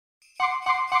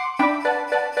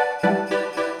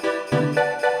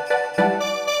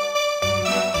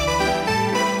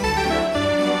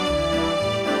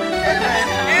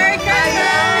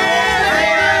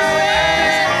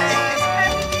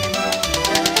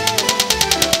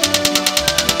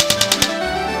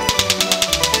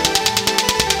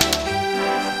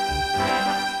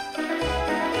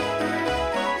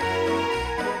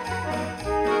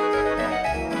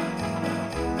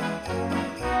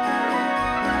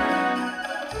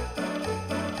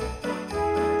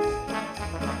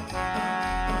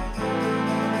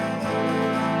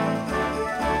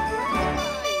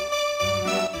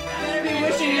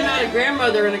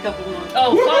grandmother in a couple of months.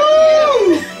 Oh,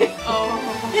 fuck you. Oh.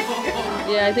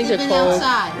 Yeah, I think they're cold.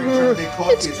 Outside.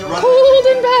 It's cold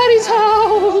in Patty's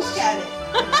house. Look at it.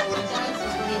 What it does is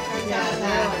when he turns out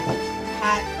that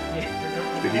hat.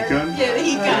 The heat gun? Yeah, the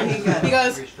heat gun. He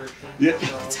goes, Yeah.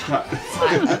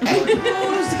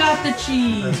 Who's got the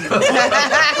cheese? Wrap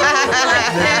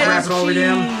it all the way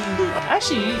down.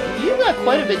 Actually, you got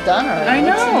quite a bit done already. I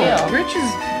What's the know. deal? Rich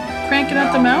is cranking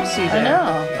out the mousey there. I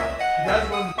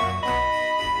know.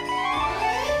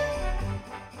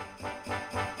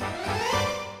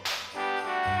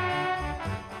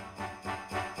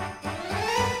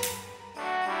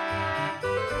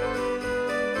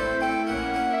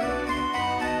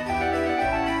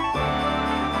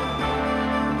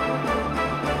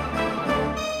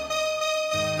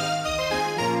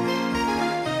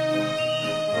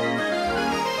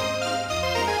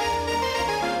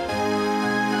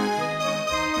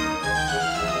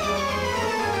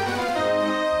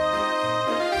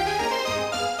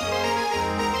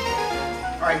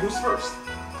 Alright, who's first?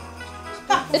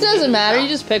 It doesn't matter. You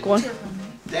just pick one.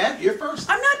 Deb, you're first.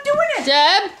 I'm not doing it.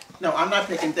 Deb? No, I'm not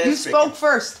picking. Deb's You spoke picking.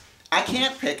 first. I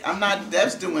can't pick. I'm not.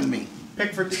 Deb's doing me.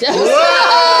 Pick for Deb.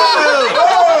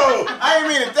 Oh! I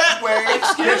didn't mean it that way.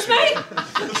 Excuse me?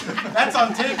 That's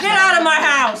on tape. Get out of my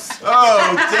house!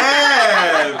 Oh,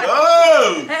 Deb!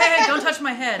 Oh! Hey, don't touch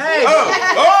my head. Hey.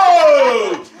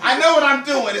 Oh! I know what I'm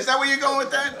doing. Is that where you're going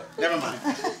with that? Never mind.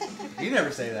 You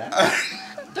never say that.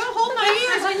 Don't hold my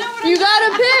ears. I know what You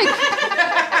gotta pick.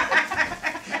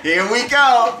 Here we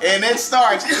go. And it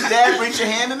starts. Deb, reach your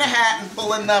hand in the hat and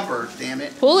pull a number. Damn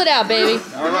it. Pull it out, baby.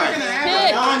 All right.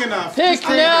 Pick. Long enough. Pick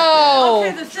Okay,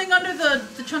 no. the thing under the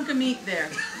chunk of meat there.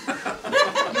 You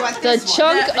want The this one.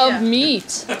 chunk Yeah, of yeah.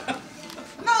 meat. No,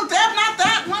 Deb, not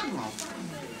that one.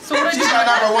 So what do She's got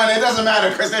number one. It doesn't matter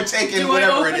because they're taking do? I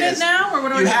whatever open it it is. now, or what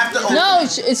do I You do? have to open No,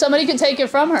 it. somebody could take it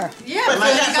from her. Yeah, But so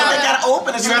they you gotta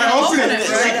open it. You gotta open it. They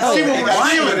Right? gotta See what they we're gotta see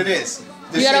stealing. what it is.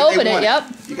 You gotta open it, yep.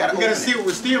 You gotta We open gotta see it. what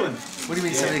we're stealing. What do you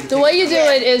mean somebody The way you do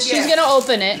it is she's gonna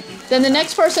open it. Then the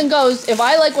next person goes, if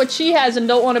I like what she has and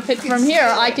don't want to pick from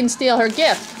here, I can steal her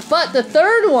gift. But the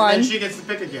third And one, she gets to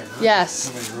pick again. Huh? yes.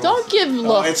 Don't give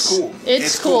looks. It's cool.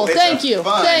 It's cool. It's Thank a you.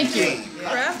 fun Thank you. game.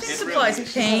 crafting supplies,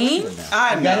 paint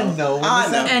I know. gotta know when I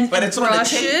this know. and, But and it's on the tape.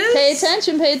 brushes Pay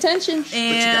attention. Pay attention.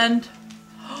 and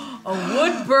a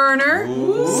wood burner,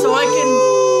 so I can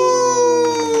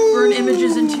burn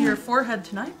images into your forehead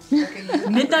tonight.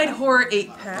 Midnight Horror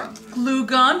 8-pack. Glue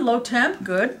gun, low temp,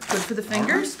 good for the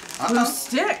fingers. Glue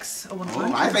sticks, a 100.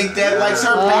 Oh, I think Deb likes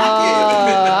her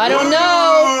package. I don't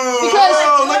know. Because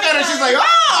Oh, look at her. She's like, oh, I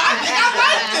think I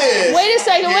like this. wait a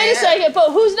second. But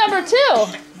who's number 2? All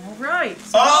right.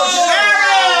 Oh,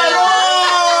 Sharon!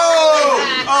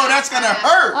 Oh, that's gonna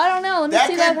hurt. I don't know. Let me That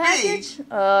see that could be. package.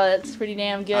 That's pretty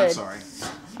damn good. I'm sorry.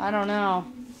 I don't know.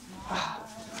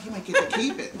 You might get to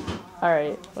keep it. All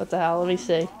right. What the hell? Let me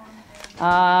see.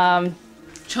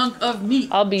 Chunk of meat.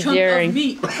 I'll be Chunk daring. of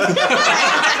meat.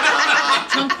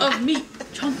 Chunk of meat.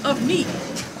 Chunk of meat.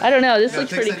 I don't know. This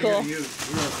looks pretty cool. You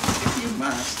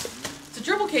must. It's a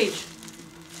gerbil cage.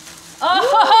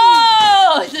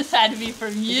 Oh, this had to be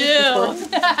from you.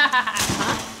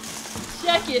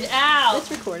 Check it out.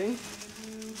 It's recording.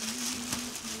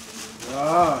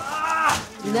 Nice.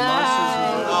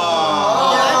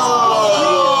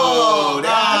 Oh,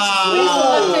 that's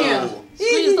cool.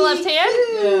 Squeeze the left hand.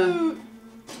 Yeah.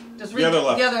 Just The other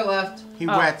left. The other left. He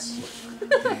wets.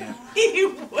 He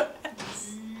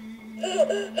wets.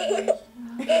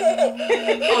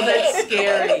 Oh, that's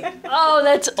scary. Oh,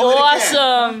 that's Do it again.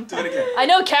 awesome. Do it again. I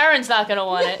know Karen's not gonna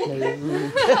want it. Do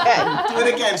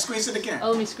it again. Squeeze it again. Oh,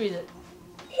 let me squeeze it.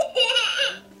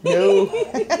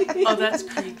 Oh, that's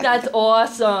creepy. That's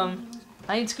awesome.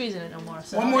 I ain't squeezing it no more.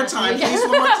 So One more time, please.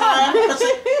 One more time. Because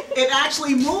it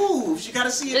actually moves. You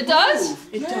gotta see it. It does? move.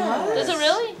 It does. Does it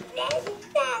really?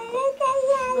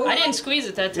 I didn't squeeze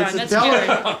it that time. It's a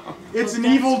That's scary. It's an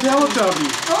evil Teletubby.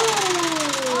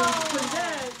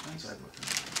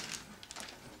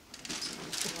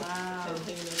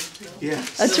 Yeah.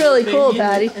 That's really cool,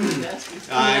 Patty. It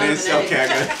is. Okay, I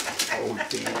got it. Oh,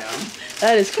 damn.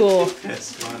 That is cool.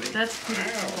 That's funny. That's pretty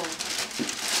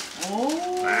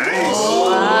cool.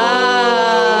 Nice.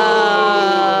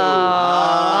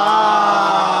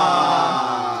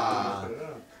 Wow.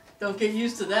 Don't get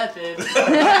used to that, babe.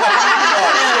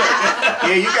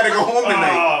 Yeah, you gotta go home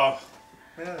tonight.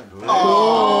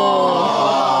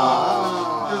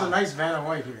 There's a nice Vanna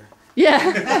White here.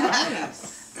 Yeah.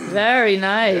 Very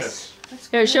nice.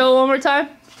 Here, show it one more time.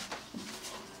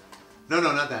 No,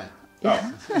 not that. Oh,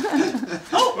 there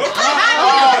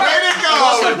it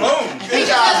goes. Boom. Good He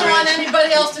job, doesn't want Rich.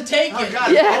 anybody else to take it.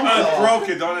 Yeah. Broke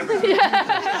it, don't ever.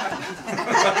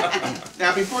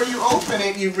 Now, before you open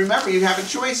it, you remember you have a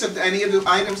choice of any of the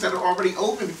items that are already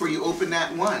open before you open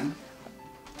that one.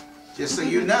 Just so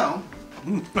you know.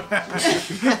 No,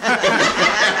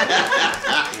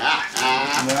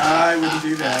 I wouldn't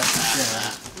do that.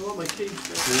 Oh, my cage.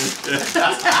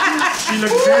 She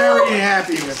looked very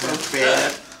happy with it.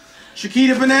 Bad.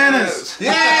 Chiquita Bananas.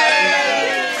 Yay!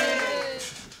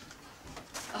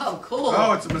 Oh, cool.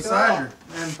 Oh, it's a massager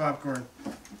and popcorn.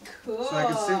 Cool. So I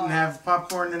can sit and have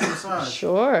popcorn and a massage.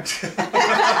 Sure.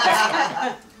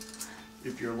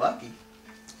 If you're lucky.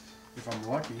 If I'm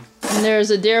lucky. And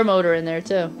there's a deer motor in there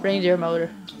too. Reindeer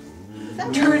motor.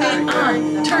 Turn it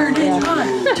on, turn it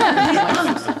on, turn it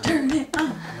on, turn it on.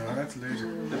 No, that's loser.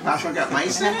 The popcorn got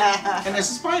mice in it, and there's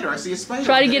a spider. I see a spider.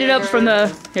 Try to get it up from the.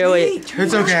 Here, wait.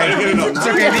 It's okay. It's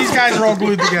okay. These guys are all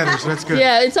glued together, so that's good.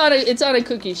 Yeah, it's on a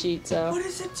cookie sheet, so What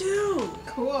does it do?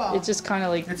 Cool. it's just kind of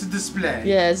like It's a display.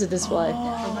 yeah, it's a display.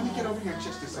 Oh, let me get over here and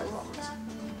check this out.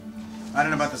 I don't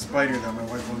know about the spider though. My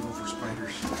wife won't go for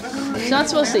spiders. It's not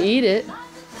supposed to eat it.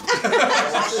 I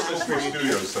watched Listening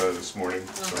Studios this morning.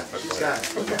 So that's why.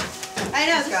 Okay. I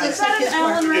know, this Is looks that like an it's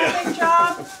Alan working. wrapping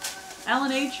job?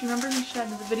 Alan H, you remember he had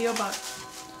the video about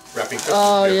Wrapping Christmas.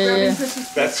 Oh yeah, wrapping yeah. Christmas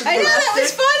That's I know, that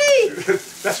was funny!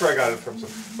 that's where I got it from.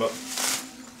 But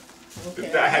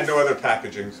I had no other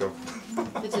packaging, so.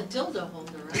 It's a dildo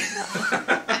holder, right?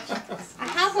 I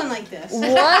have one like this. What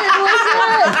was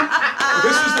that?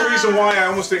 This was the reason why I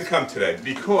almost didn't come today,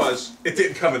 because it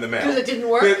didn't come in the mail. Because it didn't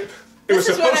work? It was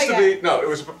This is what supposed I to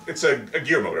be it's a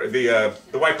gear motor, the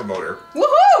wiper motor.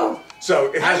 Woohoo!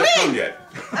 So it hasn't come yet.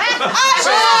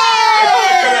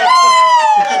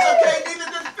 That's okay, neither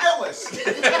does Phyllis.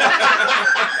 Later!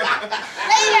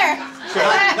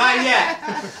 Not yet.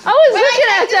 I was looking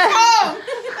at that.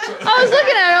 I was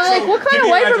looking at it. I'm like, what kind Give of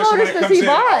me an wiper address when motors it does comes he in,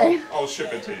 buy? I'll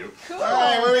ship it to you.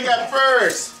 Alright, what do we got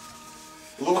first?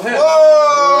 A little head.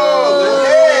 Whoa! Look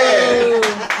at it.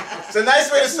 It's a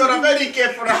nice way to start off any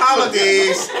gift for the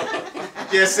holidays.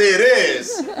 Yes, it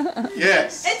is.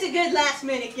 Yes. It's a good last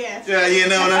minute gift. Yeah, you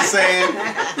know what I'm saying?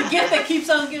 The gift that keeps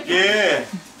on giving. Yeah.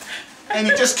 And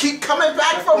you just keep coming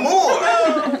back for more.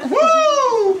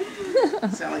 Woo!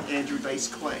 Sound like Andrew Dice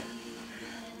Clay.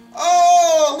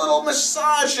 Oh, a little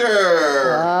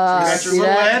massager. Ah, Got your see little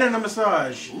that? head and a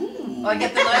massage. Oh, I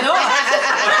get the night off.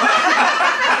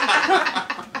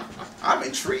 I'm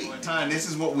intrigued. Time, this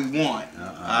is what we want.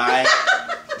 Alright?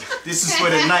 This is for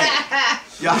the night.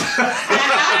 Y'all.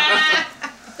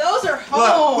 Those are Look,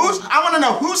 home. I want to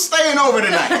know who's staying over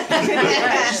tonight.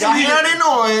 Y'all hear any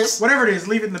noise? Whatever it is,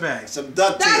 leave it in the bag. Some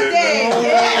duct Duct tape. tape,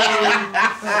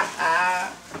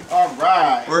 All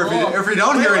right. Or if we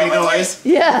don't hear any noise.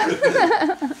 Yeah.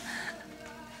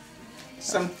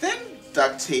 Some thin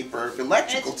duct tape or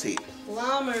electrical tape.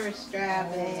 Plumber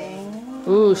strapping.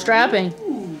 Ooh, strapping.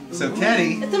 So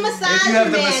Kenny, It's a massager if you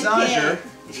have the man massager,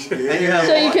 kit. and you have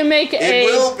So you can make It a.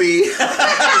 will be.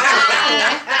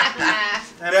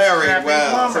 Very strapping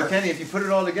well. plumber. Kenny, if you put it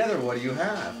all together, what do you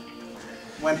have?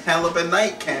 One hell of a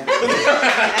night, Ken.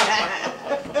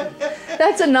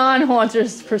 That's a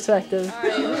non-haunter's perspective.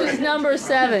 Who's number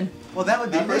 7? Well, that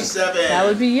would be Number me. 7. That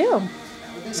would be you.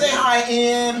 Say hi,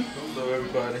 Ian. Hello,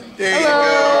 everybody. There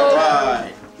Hello. you go.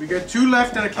 Right. We got 2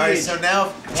 left in a All right, cage. so now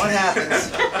what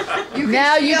happens?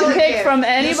 Now you can pick from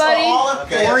anybody, All of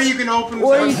this. Or you can open.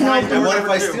 Or you one can blind open- And door what if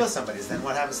number I 2. steal somebody's? Then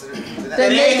what happens to that? Then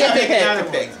they get to have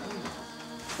pick.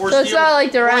 Or So it's steal- not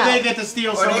like they're Or out. they get to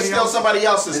steal Or they somebody steal else. somebody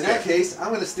else's In that gift. case, I'm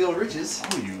going to steal Rich's.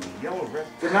 Oh, you yellow red.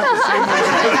 They're not the same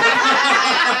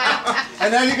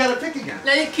And now you got to pick again.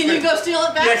 Now, can you go steal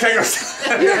it back? Yeah, can I go?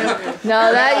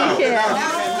 No, that you can't.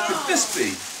 What could this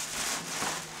be?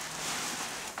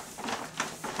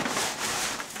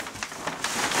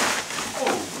 Oh,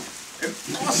 an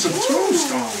awesome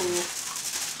tombstone.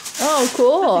 Oh,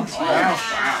 cool. Wow.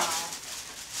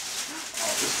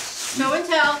 Show and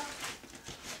tell.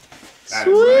 That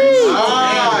is Sweet.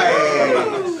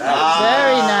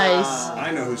 Very nice.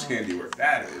 I know whose handiwork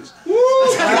that is.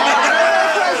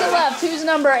 Person left. Who's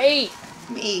number 8?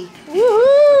 Me.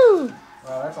 Woohoo!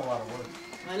 Wow, that's a lot of work.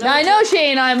 Now I know she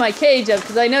ain't eyeing my cage up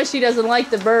because I know she doesn't like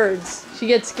the birds. She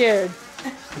gets scared.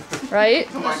 Right?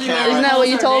 Come on, Especially Karen. when Isn't it that what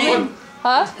you calls told her me? name.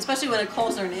 Huh? Especially when it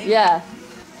calls her name. Yeah.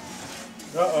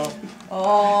 Uh-oh.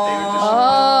 Oh.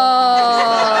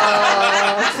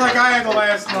 Looks like I had the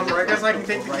last number. I guess I can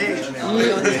take the cage now.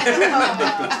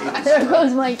 There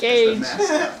goes my cage.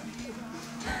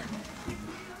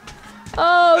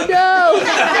 Oh no!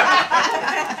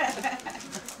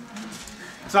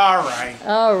 It's all right.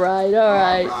 All right, all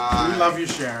right. We love you,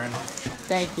 Sharon.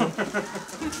 Thank you.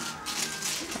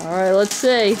 All right, let's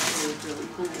see.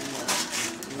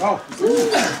 Oh,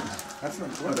 that's not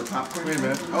Oh, the popcorn. Wait a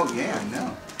minute. Oh yeah, I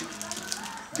know.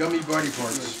 Gummy body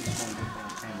parts.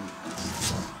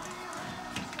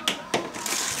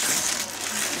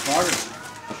 Butter.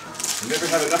 You never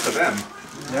had enough of them.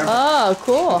 Never. Oh,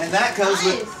 cool. And that comes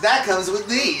with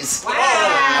these. Oh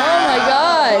my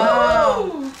God.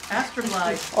 Wow.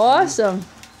 Astroglide. Awesome.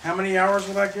 How many hours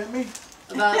will that get me?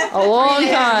 About A long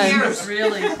 3.5 time. years.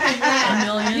 Really? A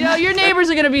million? You know, your neighbors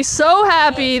are going to be so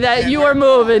happy that you are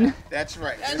moving. That's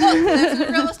right. And look, there's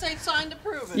a real estate sign to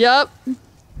prove it. Yep.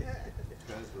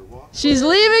 She's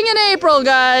leaving in April,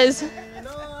 guys.